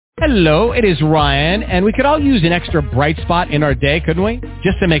Hello, it is Ryan, and we could all use an extra bright spot in our day, couldn't we?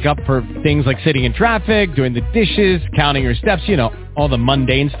 Just to make up for things like sitting in traffic, doing the dishes, counting your steps, you know, all the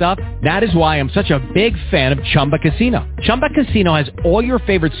mundane stuff. That is why I'm such a big fan of Chumba Casino. Chumba Casino has all your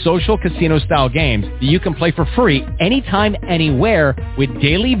favorite social casino-style games that you can play for free anytime, anywhere with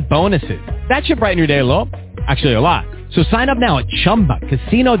daily bonuses. That should brighten your day a little. Actually, a lot. So sign up now at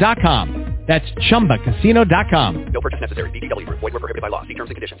ChumbaCasino.com. That's ChumbaCasino.com. No purchase necessary. VGW Group. Void where prohibited by law. See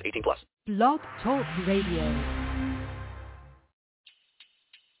terms and conditions. 18+. Blog Talk Radio.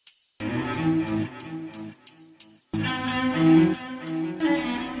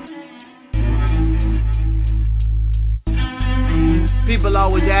 People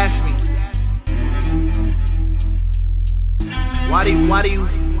always ask me, why do you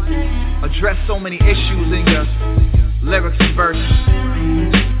address so many issues in your lyrics and verses?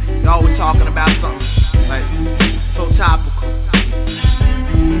 You're always talking about something like so topical,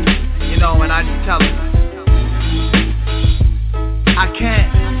 you know, and I just tell them, I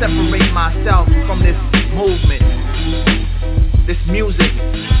can't separate myself from this movement. This music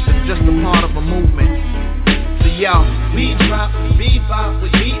is just a part of a movement. So yo, we drop bebop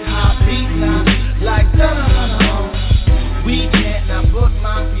with beat hop, beat now, like da-da-da-da. We can't not put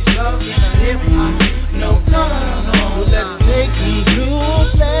my piece up in a hip hop, no, no. Let's take them to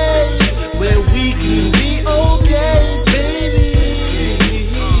a place where we can be okay, baby.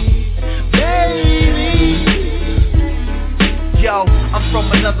 Yo, I'm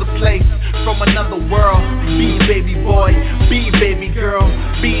from another place, from another world. Be baby boy, be baby girl,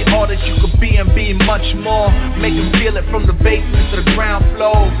 be all that you could be and be much more. Make them feel it from the basement to the ground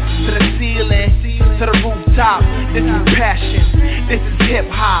floor, to the ceiling, to the rooftop. This is passion, this is hip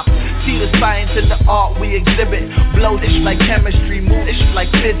hop. See the science in the art we exhibit. Blow ish like chemistry, move ish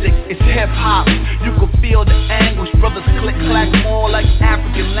like physics. It's hip hop, you can feel the anguish. Brothers click clack more like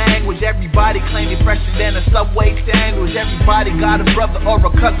African language. Everybody claim they fresher than a Subway sandwich. Everybody got a brother or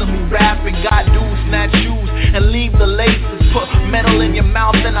a cousin who rap and got dudes snatch shoes and leave the laces. Put metal in your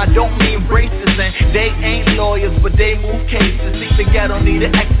mouth and I don't mean braces. And they ain't lawyers but they move cases. Think the ghetto need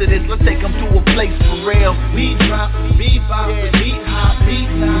an exodus, let's take them to a place for real. We drop bebop with beat hop, beat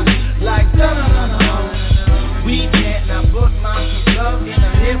now, like da-da-da-da. We can't not put my piece up in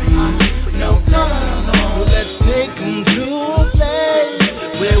a hip hop, no, no. Let's take them to a place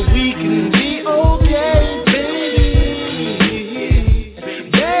where we can be okay, baby.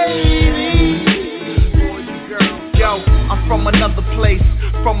 Yo, I'm from another place,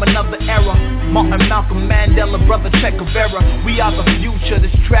 from another era. Martin, Malcolm, Mandela, brother Che Guevara. We are the future,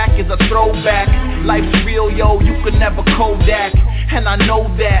 this track is a throwback. Life's real, yo, you could never Kodak. And I know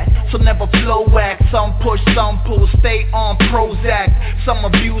that, so never flow whack. Some push, some pull, stay on Prozac. Some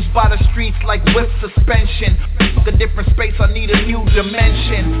abused by the streets like with suspension. Fuck a different space, I need a new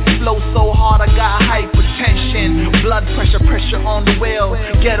dimension. Flow so hard, I got hypertension. Blood pressure on the wheel.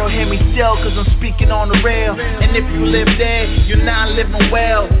 Ghetto hear me still, cause I'm speaking on the rail. And if you live there, you're not living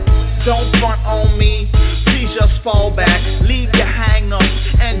well. Don't front on me, please just fall back. Leave your hang-ups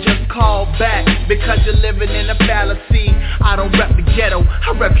and just call back. Because you're living in a fallacy. I don't rep the ghetto,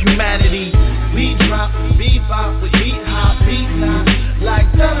 I rep humanity. We drop bebop with beat hop, beat now, like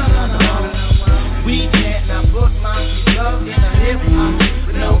da-da-da-da. We can't not put my piece up in a hip hop,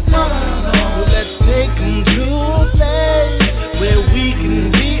 no, no. Let's take them to a place where we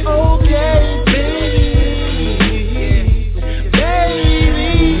can be okay, baby.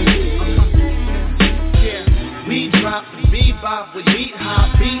 We drop bebop with beat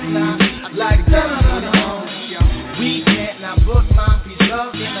hop, beat now, like da-da-da-da. We can't not put my piece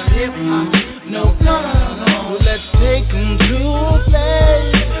up in a hip hop, no, no. Let's take them to a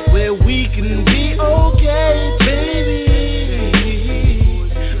place where we can be okay, baby.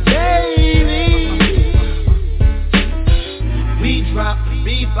 We drop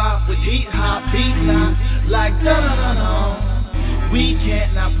bebop with beat hop, beat now, like da-da-da-da. We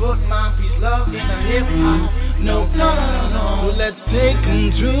can't not put my peace, love in a hip hop, no, no. Let's take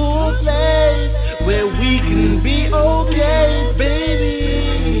them to a place where we can be okay, baby.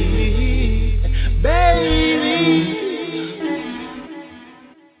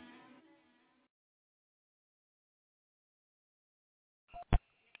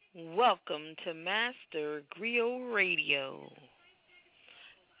 Welcome to Master Griot Radio.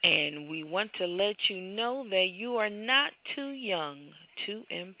 And we want to let you know that you are not too young to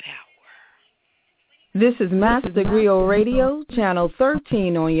empower. This is Master Griot Radio, channel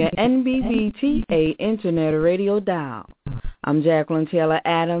 13 on your NBBTA Internet Radio dial. I'm Jacqueline Taylor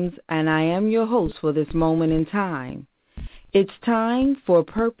Adams, and I am your host for this moment in time. It's time for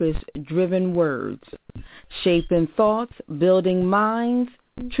purpose-driven words, shaping thoughts, building minds,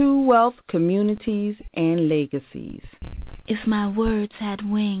 True Wealth Communities and Legacies. If my words had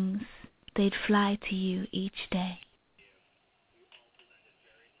wings, they'd fly to you each day.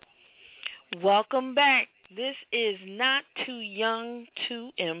 Welcome back. This is Not Too Young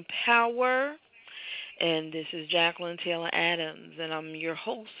to Empower, and this is Jacqueline Taylor Adams, and I'm your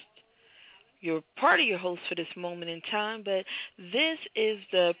host. You're part of your host for this moment in time, but this is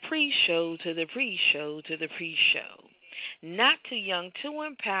the pre-show to the pre-show to the pre-show. Not Too Young to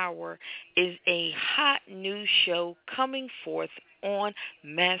Empower is a hot new show coming forth on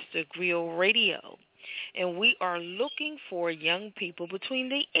Master Griot Radio. And we are looking for young people between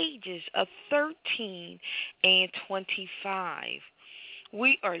the ages of 13 and 25.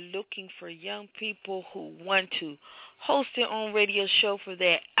 We are looking for young people who want to host their own radio show for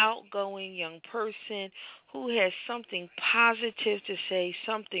that outgoing young person who has something positive to say,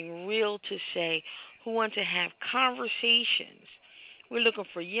 something real to say, who want to have conversations. We're looking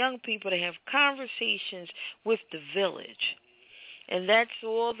for young people to have conversations with the village. And that's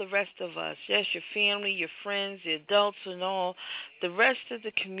all the rest of us. That's your family, your friends, the adults and all, the rest of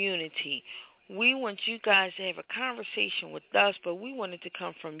the community. We want you guys to have a conversation with us, but we want it to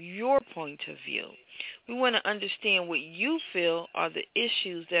come from your point of view. We want to understand what you feel are the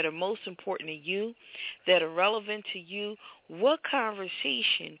issues that are most important to you, that are relevant to you. What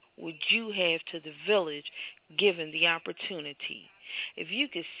conversation would you have to the village given the opportunity? If you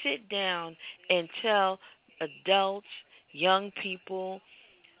could sit down and tell adults, young people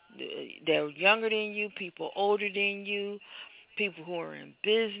that are younger than you, people older than you, people who are in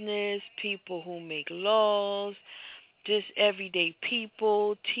business, people who make laws, just everyday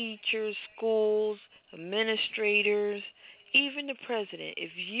people, teachers, schools, administrators, even the president.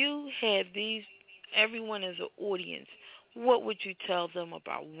 If you had everyone as an audience, what would you tell them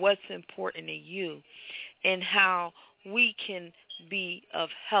about what's important to you and how we can be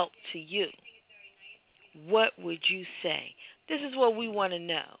of help to you? What would you say? This is what we want to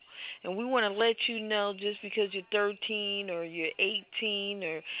know. And we want to let you know just because you're 13 or you're 18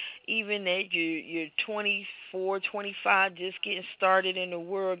 or even that you're 24, 25, just getting started in the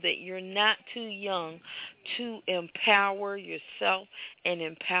world, that you're not too young to empower yourself and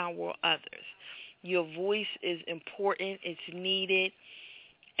empower others. Your voice is important. It's needed.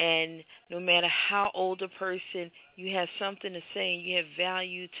 And no matter how old a person, you have something to say and you have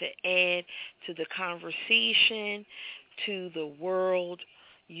value to add to the conversation, to the world.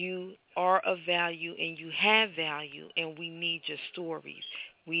 You are of value and you have value, and we need your stories.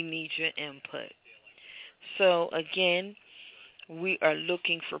 We need your input. So, again, we are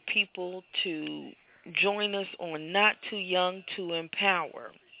looking for people to join us on Not Too Young to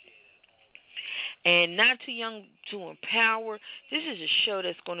Empower. And Not Too Young to Empower, this is a show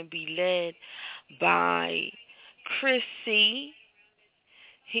that's going to be led by Chris C.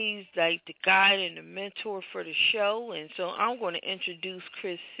 He's like the guide and the mentor for the show. And so I'm going to introduce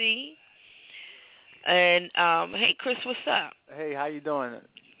Chris C. And, hey, Chris, what's up? Hey, how you doing,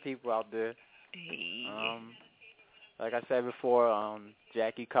 people out there? Hey. Like I said before,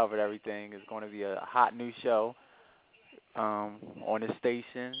 Jackie covered everything. It's going to be a hot new show on this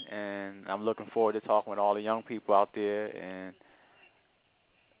station, and I'm looking forward to talking with all the young people out there and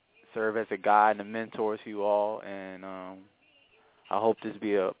serve as a guide and a mentor to you all. And I hope this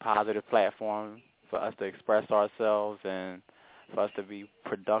be a positive platform for us to express ourselves and for us to be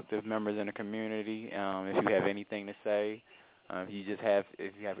productive members in the community. If you have anything to say, if you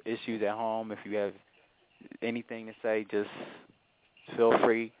have issues at home, if you have anything to say, just feel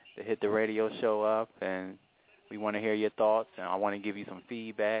free to hit the radio show up, and we want to hear your thoughts, and I want to give you some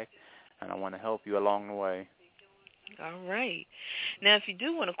feedback, and I want to help you along the way. All right. Now, if you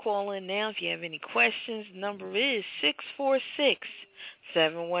do want to call in now, if you have any questions, the number is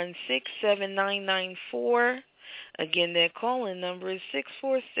 646-716-7994. Again, that call-in number is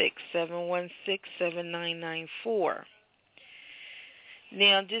 646-716-7994.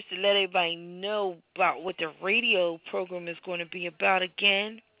 Now, just to let everybody know about what the radio program is going to be about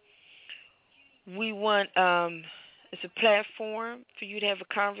again, we want it's a platform for you to have a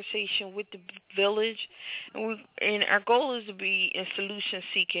conversation with the village, and our goal is to be in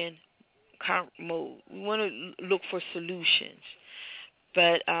solution-seeking mode. We want to look for solutions,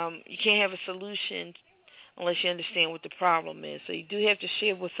 but you can't have a solution unless you understand what the problem is. So you do have to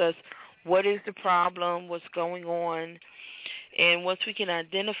share with us what is the problem, what's going on, and once we can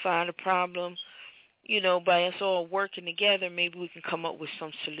identify the problem, by us all working together, maybe we can come up with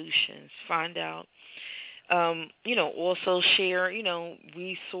some solutions, find out Also share,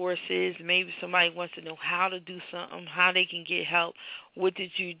 resources. Maybe somebody wants to know how to do something, how they can get help. What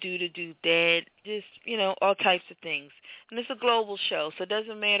did you do to do that? Just, all types of things. And it's a global show, so it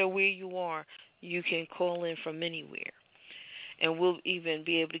doesn't matter where you are. You can call in from anywhere. And we'll even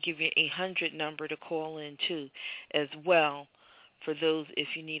be able to give you an 800 number to call in, too, as well, for those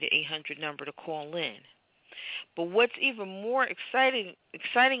if you need an 800 number to call in. But what's even more exciting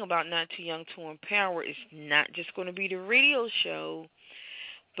about Not Too Young to Empower is not just going to be the radio show,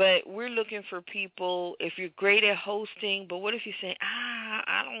 but we're looking for people, if you're great at hosting, but what if you say,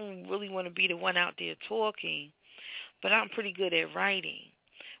 I don't really want to be the one out there talking, but I'm pretty good at writing.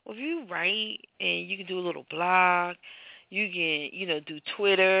 Well, if you write and you can do a little blog, you can, do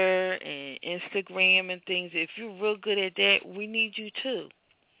Twitter and Instagram and things. If you're real good at that, we need you too.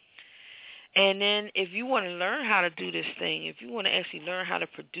 And then if you want to learn how to do this thing, if you want to actually learn how to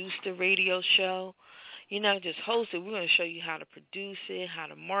produce the radio show, you're not just host it. We're going to show you how to produce it, how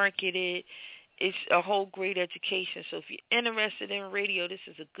to market it. It's a whole great education. So if you're interested in radio, this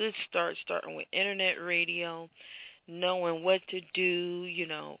is a good start, starting with internet radio, knowing what to do,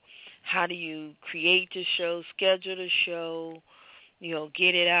 how do you create the show, schedule the show,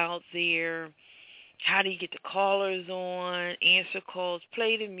 get it out there. How do you get the callers on, answer calls,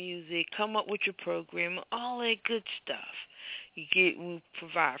 play the music, come up with your program, all that good stuff. We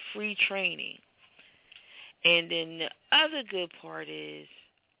provide free training. And then the other good part is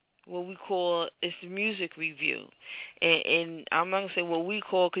what we call, it's the music review. And I'm not going to say what we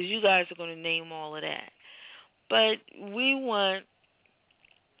call, because you guys are going to name all of that. But we want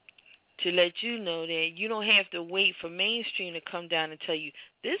to let you know that you don't have to wait for mainstream to come down and tell you,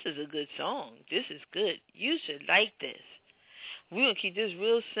 this is a good song, this is good, you should like this. We're going to keep this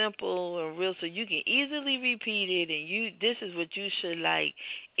real simple and real so you can easily repeat it, and this is what you should like.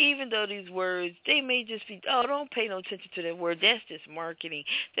 Even though these words, they may just be, don't pay no attention to that word, that's just marketing,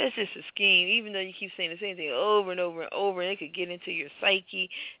 that's just a scheme. Even though you keep saying the same thing over and over and over, and it could get into your psyche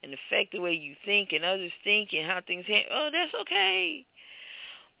and affect the way you think and others think and how things happen. That's okay.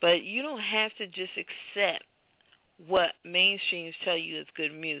 But you don't have to just accept what mainstreams tell you is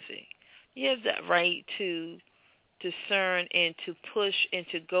good music. You have that right to discern and to push and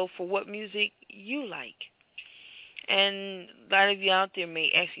to go for what music you like. And a lot of you out there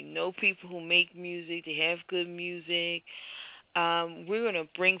may actually know people who make music. They have good music. We're going to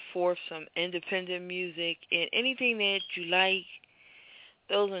bring forth some independent music, and anything that you like,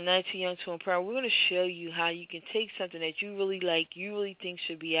 those are Not Too Young to Empower. We're going to show you how you can take something that you really like, you really think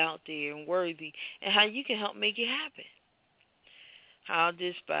should be out there and worthy, and how you can help make it happen. How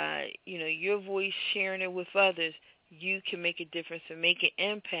just by, your voice, sharing it with others, you can make a difference and make an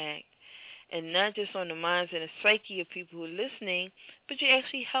impact, and not just on the minds and the psyche of people who are listening, but you're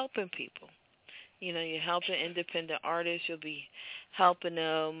actually helping people. You're helping independent artists. You'll be helping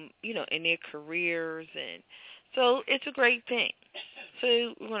them, in their careers, and so it's a great thing.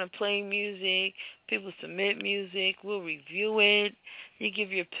 So we're going to play music. People submit music. We'll review it. You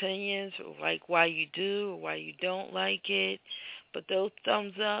give your opinions, like why you do or why you don't like it. But those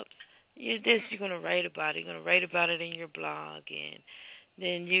thumbs up, you're going to write about it. You're going to write about it in your blog, and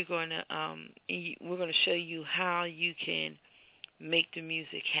then you're going to we're going to show you how you can make the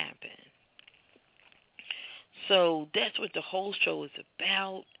music happen. So that's what the whole show is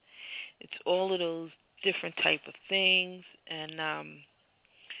about. It's all of those different type of things, and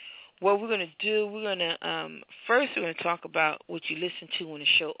what we're going to do, first we're going to talk about what you listened to when the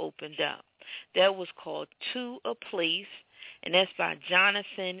show opened up. That was called To a Place, and that's by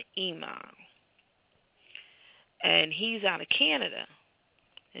Jonathan Email, and he's out of Canada.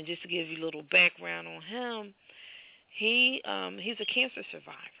 And just to give you a little background on him, he's a cancer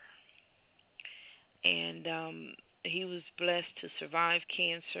survivor, and he was blessed to survive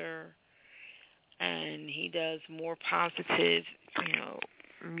cancer. And he does more positive,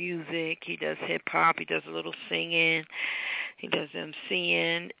 music. He does hip-hop. He does a little singing. He does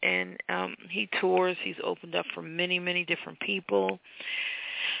MCing. And he tours. He's opened up for many, many different people.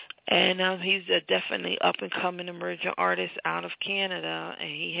 And he's a definitely up-and-coming emerging artist out of Canada. And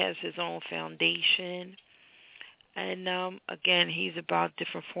he has his own foundation. And, again, he's about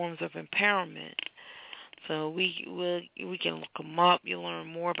different forms of empowerment. So we can look him up. You'll learn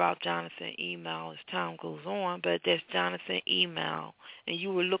more about Jonathan Email as time goes on. But that's Jonathan Email, and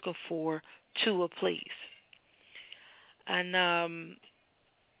you were looking for To a Place. And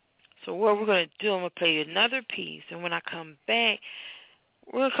so what we're going to do, I'm going to play another piece. And when I come back,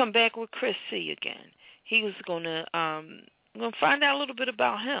 we're going to come back with Chris C. again. He was going to, we're going to find out a little bit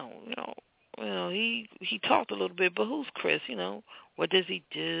about him. well, he talked a little bit, but who's Chris? You know, what does he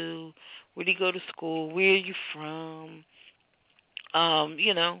do? Where did he go to school? Where are you from?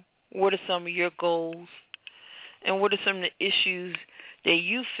 You know, what are some of your goals? And what are some of the issues that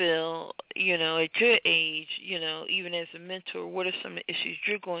you feel, you know, at your age, you know, even as a mentor, what are some of the issues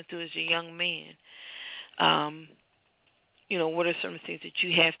you're going through as a young man? You know, what are some of the things that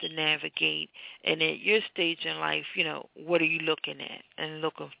you have to navigate? And at your stage in life, you know, what are you looking at and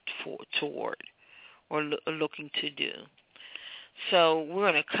looking toward or looking to do? So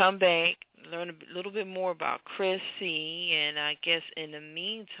we're going to come back, learn a little bit more about Chris C., and I guess in the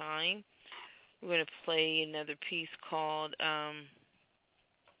meantime, we're going to play another piece called,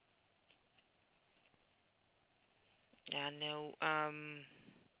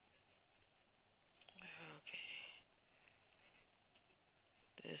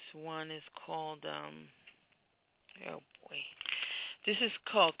 this one is called, oh boy. This is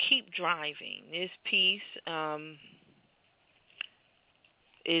called Keep Driving. This piece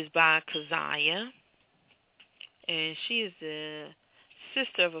is by Keziah, and she is the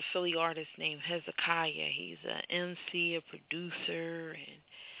sister of a Philly artist named Hezekiah. He's an MC, a producer, and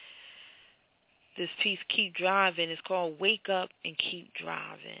this piece, Keep Driving, is called Wake Up and Keep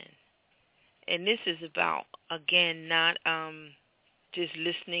Driving. And this is about, again, not just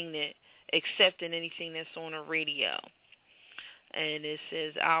listening to, accepting anything that's on the radio. And it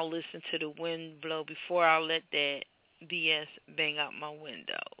says, I'll listen to the wind blow before I let that BS bang out my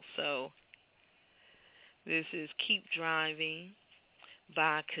window. So this is Keep Driving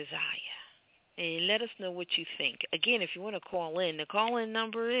by Keziah. And let us know what you think. Again, if you want to call in, the call-in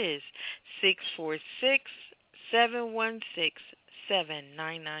number is 646-716-7994.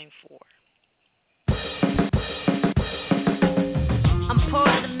 I'm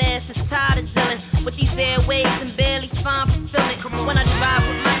part of the masses, tired of dealing with these airwaves and barely find fulfillment. When I drive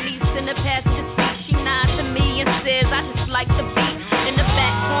with my niece in the passenger seat, she nods to me and says, I just like the beat. In the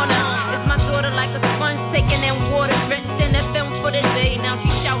back corner is my daughter like a sponge taking in water, drenched in that film for the day. Now she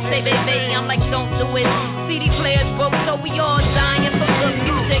shouts, say baby, I'm like, don't do it. CD players broke, so we all dying for good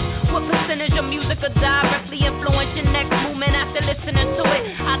music. What percentage of music will directly influence your next movement after listening to it?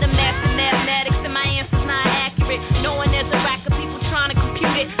 I done mastered mathematics and my answer's not accurate. Knowing there's a rack of people trying to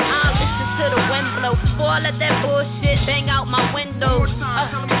compute it, I'll listen to the wind blow before I let that bullshit bang out my window.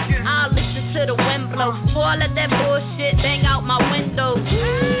 I'll listen to the wind blow before I let that bullshit bang out my window.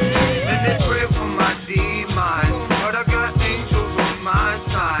 And they pray for my demise, but I got angels on my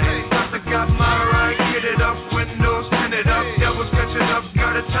side. I got my right, get it up, windows, turn it up, devil's catching up,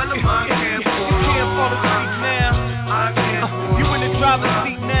 gotta tell him I can't fall. You can't fall asleep now. I can't fall. You in the driver's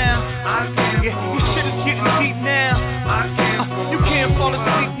seat now. I can't Yeah, fall. your shit is getting deep now. I can't fall. You can't fall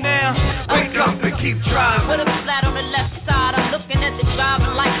asleep now. Wake up and keep driving. With a flat on the left side, I'm looking at the driver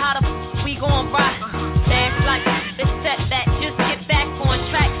like how the we gon' ride. Bags like the setback, just get back on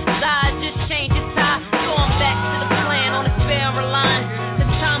track. Side just change its tie, so I'm back to the plan on the spare line. The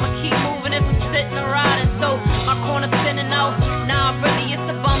time I keep moving if I'm sitting or riding, so my corner spinning out. Nah, really it's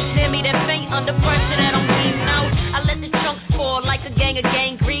the bumps near me that faint under pressure that I'm leaving out. I let the chunks fall like a gang of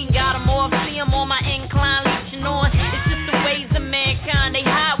gangrene. Got 'em off, see 'em on my incline, leeching on. It's just the ways of mankind. They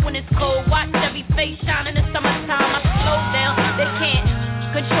hide when it's cold. Watch every face shine in the summertime. I slow down, they can't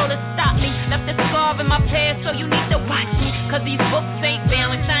control or stop me. Left a scar in my past, so you need to watch me. Cause these books ain't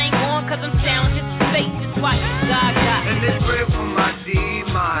balanced. I ain't going cause I'm challenged. It's fate, just watch God got. And they pray for my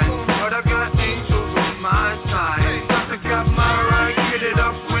demise, but I got angels on my side. I got my right, get it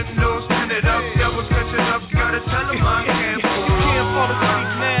up, windows, turn it up, devil's catching up, gotta tell him I can't fall. You can't fall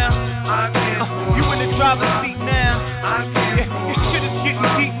asleep now. I can't fall. You in the driver's seat now. I Yeah, can't your fall. shit is getting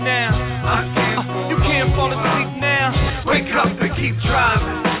deep now. I can't fall. You can't fall asleep now. Wake up and keep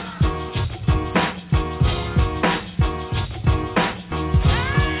driving.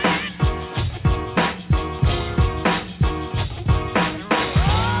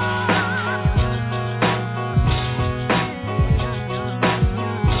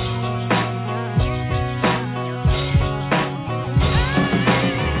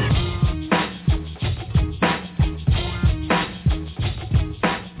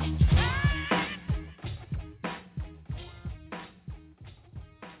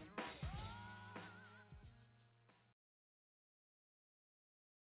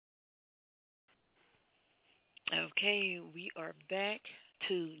 Okay, we are back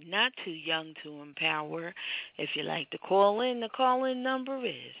to Not Too Young to Empower. If you'd like to call in, the call-in number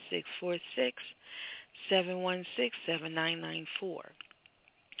is 646-716-7994.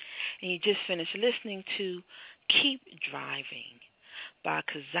 And you just finished listening to Keep Driving by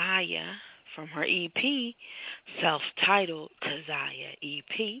Keziah from her EP, self-titled Keziah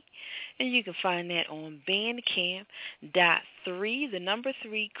EP. And you can find that on Bandcamp.3, the number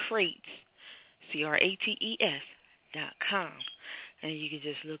 3 crates, CRATES.com. And you can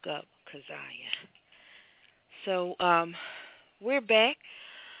just look up Keziah. So we're back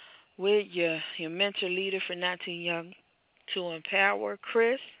with your mentor leader for Not Too Young to Empower,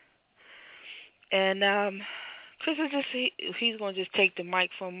 Chris. And Chris he's going to just take the mic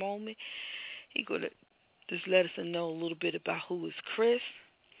for a moment. He's going to just let us know a little bit about who is Chris.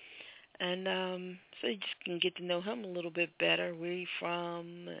 And so you just can get to know him a little bit better, where he's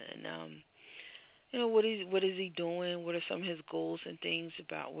from, and what is he doing, what are some of his goals and things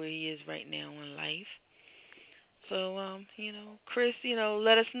about where he is right now in life. So, Chris,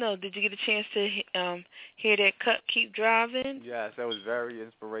 let us know. Did you get a chance to hear that cut, Keep Driving? Yes, that was very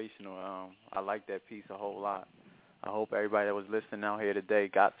inspirational. I like that piece a whole lot. I hope everybody that was listening out here today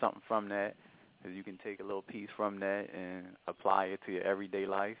got something from that, because you can take a little piece from that and apply it to your everyday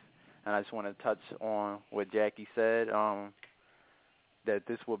life. And I just want to touch on what Jackie said, that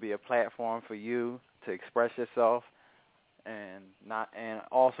this will be a platform for you to express yourself and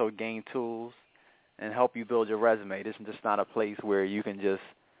also gain tools and help you build your resume. This is just not a place where you're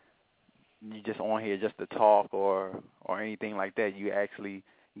just on here just to talk or anything like that. You actually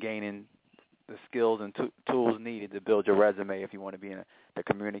gaining the skills and tools needed to build your resume. If you want to be in the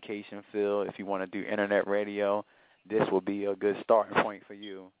communication field, if you want to do internet radio, this will be a good starting point for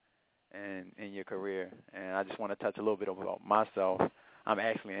you and in your career. And I just want to touch a little bit about myself. I'm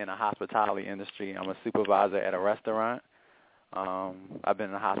actually in the hospitality industry. I'm a supervisor at a restaurant. I've been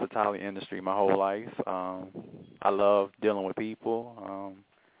in the hospitality industry my whole life. I love dealing with people.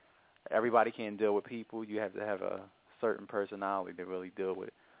 Everybody can't deal with people. You have to have a certain personality to really deal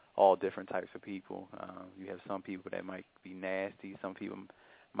with all different types of people. You have some people that might be nasty. Some people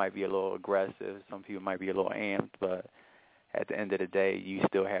might be a little aggressive. Some people might be a little amped. But at the end of the day, you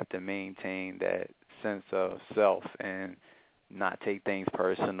still have to maintain that sense of self and not take things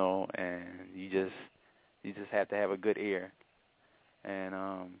personal. And you just have to have a good ear. And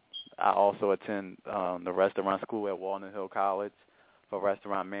I also attend the restaurant school at Walnut Hill College for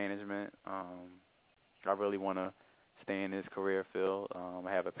restaurant management. I really want to stay in this career field.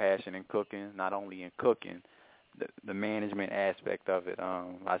 I have a passion in cooking, not only in cooking, the management aspect of it.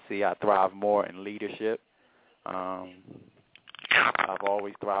 I see I thrive more in leadership. I've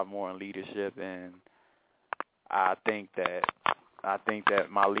always thrived more in leadership, and I think that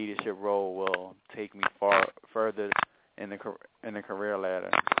my leadership role will take me further in the career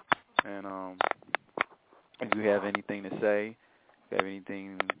ladder. And if you have anything to say, if you have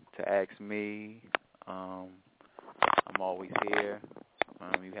anything to ask me, I'm always here.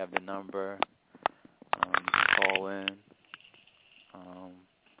 You have the number. You can call in.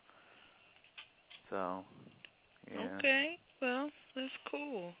 So, yeah. Okay. Well, that's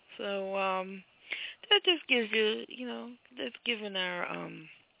cool. So, that just gives you, that's giving our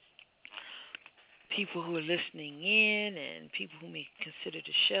people who are listening in and people who may consider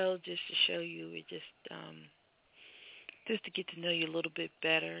the show, just to show you, it just to get to know you a little bit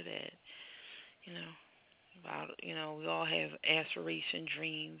better, that, we all have aspiration,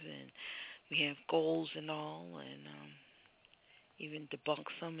 dreams, and we have goals and all, and even debunk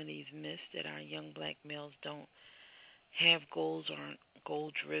some of these myths that our young black males don't have goals or aren't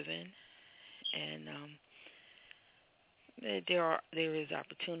goal-driven, and there is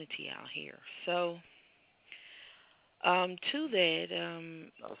opportunity out here. So, to that,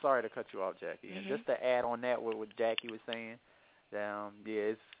 sorry to cut you off, Jackie. Mm-hmm. And just to add on that, what Jackie was saying,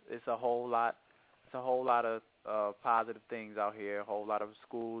 it's a whole lot. It's a whole lot of positive things out here. A whole lot of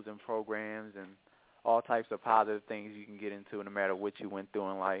schools and programs and all types of positive things you can get into, no matter what you went through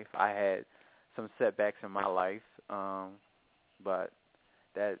in life. I had some setbacks in my life, but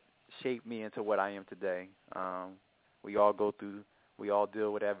that shaped me into what I am today. We all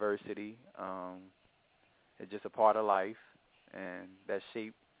deal with adversity. It's just a part of life, and that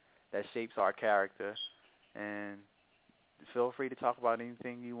shapes our character. And feel free to talk about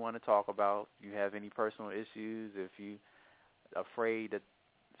anything you want to talk about. You have any personal issues, if you afraid to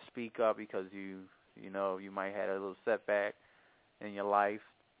speak up because you might have a little setback in your life.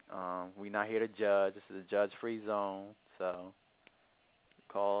 We're not here to judge. This is a judge-free zone, so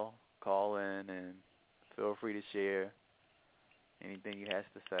call in and feel free to share anything you have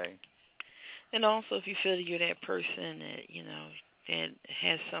to say. And also, if you feel that you're that person that, that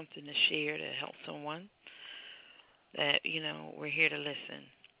has something to share to help someone, that, we're here to listen.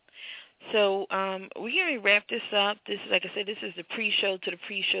 So we're going to wrap this up. This, like I said, this is the pre-show to the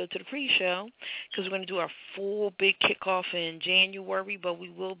pre-show to the pre-show, because we're going to do our full big kickoff in January, but we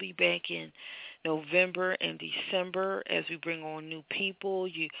will be back in November and December as we bring on new people.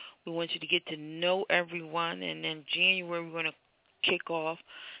 We want you to get to know everyone, and then January we're going to kick off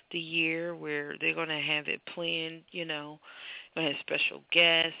the year where they're going to have it planned, you know, going to have special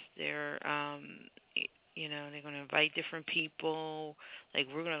guests. They're going to invite different people. Like,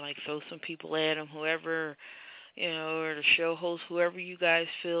 we're going to, like, throw some people at them, whoever, you know, or the show host, whoever you guys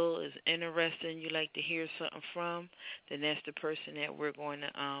feel is interested and you'd like to hear something from, then that's the person that we're going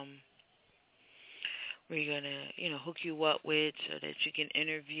to hook you up with so that you can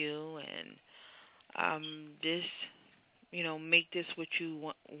interview and this, you know, make this what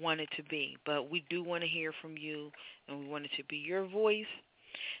you want it to be. But we do want to hear from you, and we want it to be your voice.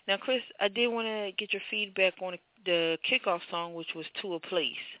 Now, Chris, I did want to get your feedback on the kickoff song, which was To a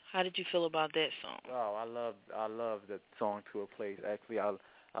Place. How did you feel about that song? Oh, I love the song To a Place. Actually, I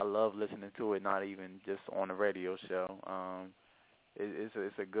love listening to it, not even just on the radio show.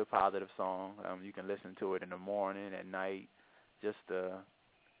 It's a good, positive song. You can listen to it in the morning, at night, just to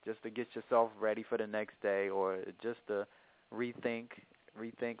get yourself ready for the next day, or just to rethink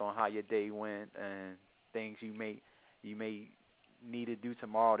on how your day went and things you may need to do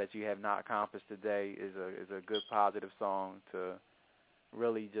tomorrow that you have not accomplished today. Is a good, positive song to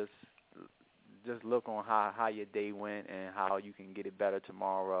really just look on how your day went and how you can get it better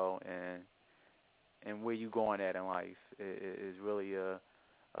tomorrow, and where you going at in life. It is really a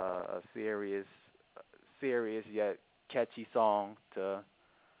serious yet catchy song to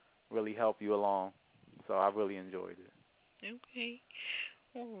really help you along. So I really enjoyed it. Okay.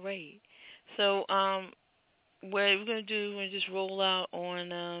 All right. So what we're going to do, we're going to just roll out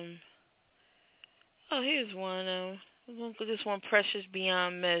on, here's one. We're going to put this one, Precious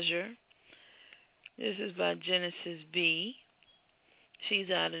Beyond Measure. This is by Genesis B.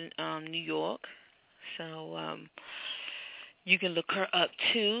 She's out in New York. So you can look her up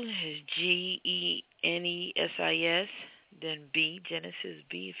too. It's Genesis, then B, Genesis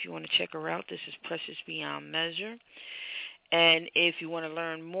B. If you want to check her out, this is Precious Beyond Measure. And if you want to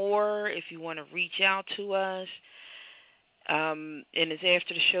learn more, if you want to reach out to us, and it's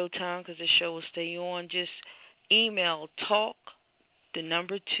after the show time because the show will stay on, just email talk, the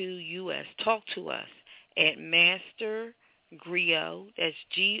number 2US, talk to us at mastergriot, that's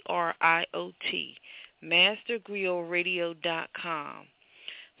GRIOT, mastergriotradio.com.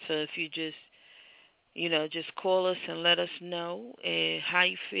 So if you just call us and let us know how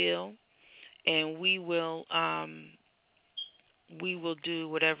you feel, and we will do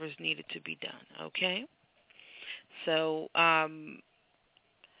whatever is needed to be done, okay? So, and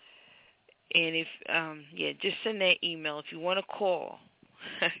if, just send that email. If you want to call,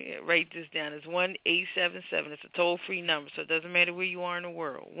 write this down. It's 1-877. It's a toll-free number, so it doesn't matter where you are in the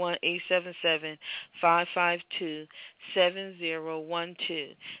world.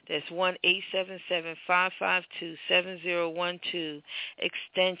 1-877-552-7012. That's 1-877-552-7012,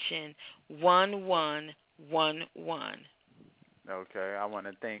 extension 1111. Okay, I want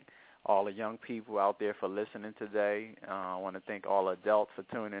to thank all the young people out there for listening today. I want to thank all adults for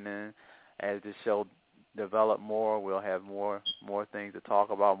tuning in. As this show develop more, we'll have more things to talk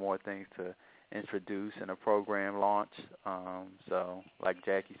about, more things to introduce in a program launch. So like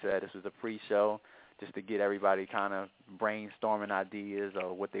Jackie said, this was a pre-show just to get everybody kind of brainstorming ideas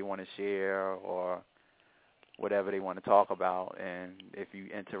or what they want to share or whatever they want to talk about. And if you're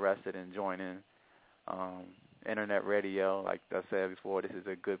interested in joining Internet radio, like I said before, this is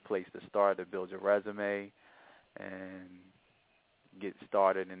a good place to start to build your resume and get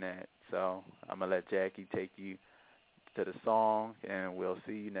started in that. So I'm going to let Jackie take you to the song, and we'll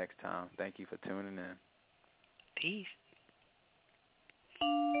see you next time. Thank you for tuning in. Peace.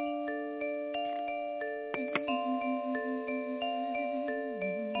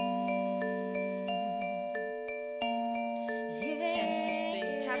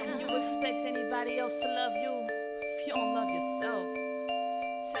 How can you expect anybody else to love you if you don't love yourself?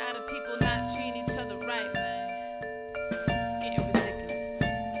 Tired of people not treating each other right, man.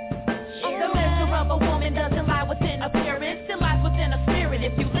 The measure of a woman doesn't lie within appearance, it lies within a spirit.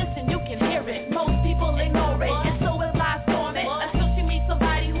 If you listen, you can hear it. Most people ignore it, and so it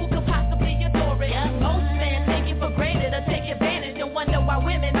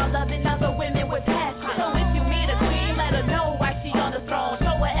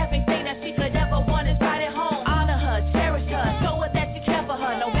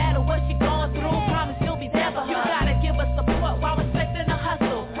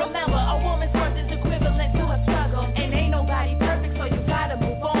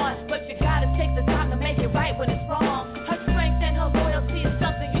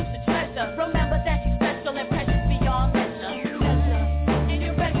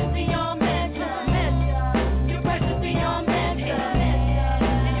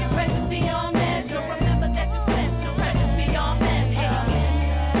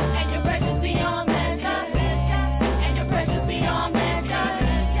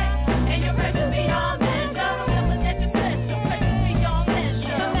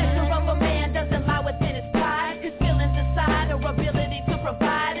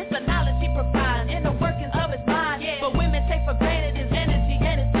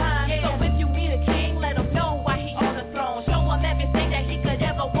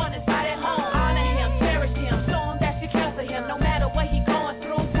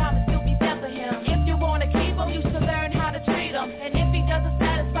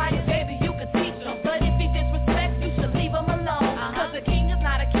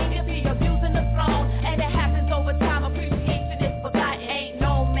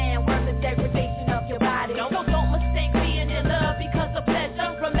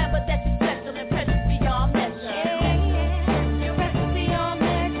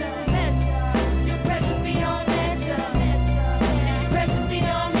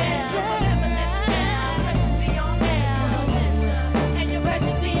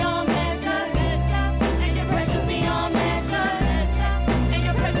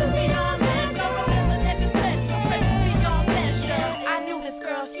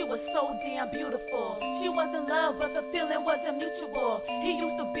was so damn beautiful. She was in love, but the feeling wasn't mutual. He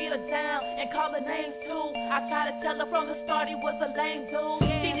used to beat her down and call her names too. I tried to tell her from the start he was a lame dude.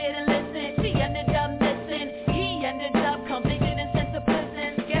 She didn't listen, she ended up missing. He ended up convicted and sent to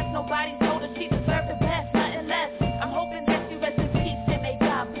prison. Guess nobody told her she deserved the best, nothing less. I'm hoping that she rests in peace and may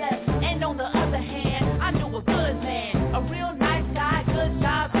God bless. And on the other hand, I knew a good man, a real nice guy, good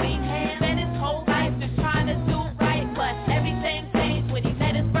job, clean hands. Spent his whole life just trying to do right, but everything changed when he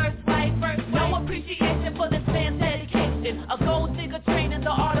met his first wife. No appreciation for this man's dedication, a gold digger trained in the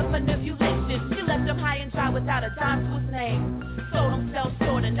art of manipulation. She left him high and dry without a dime to his name. Sold himself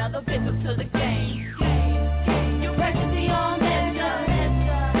short, another victim to the game. You're precious beyond measure.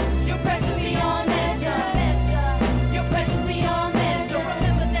 You're precious beyond measure. You're precious beyond measure.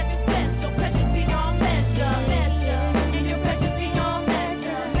 Remember that you said you're precious beyond measure. And you're precious beyond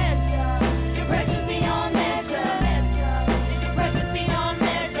measure. You're precious beyond measure. And you're precious beyond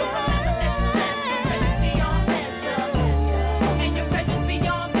measure. Remember that you said you're precious beyond measure. And you're precious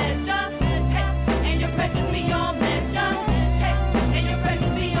beyond measure. And you're precious beyond measure. And you're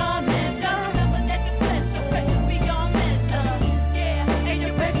precious beyond measure. Remember that you said you're precious beyond measure. Yeah. And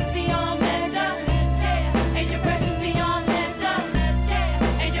you're precious beyond measure. Yeah. And you're precious beyond measure.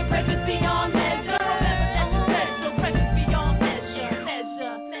 Yeah. And you're precious beyond measure. Remember that you said you're precious beyond measure.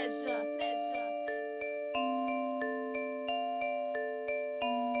 Measure.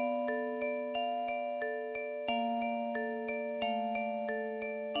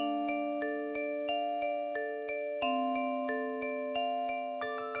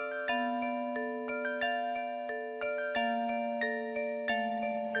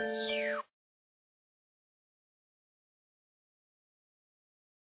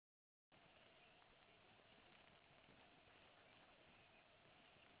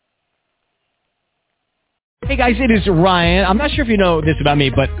 Hey guys, it is Ryan. I'm not sure if you know this about me,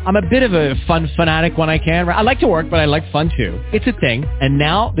 but I'm a bit of a fun fanatic when I can. I like to work, but I like fun too. It's a thing. And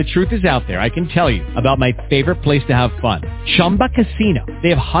now the truth is out there. I can tell you about my favorite place to have fun. Chumba Casino. They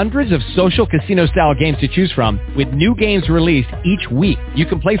have hundreds of social casino style games to choose from with new games released each week. You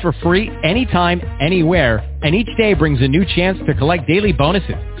can play for free anytime, anywhere. And each day brings a new chance to collect daily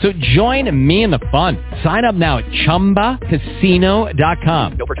bonuses. So join me in the fun. Sign up now at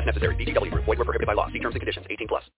ChumbaCasino.com. No purchase necessary. VGW Group. Void where prohibited by law. See terms and conditions. 18+.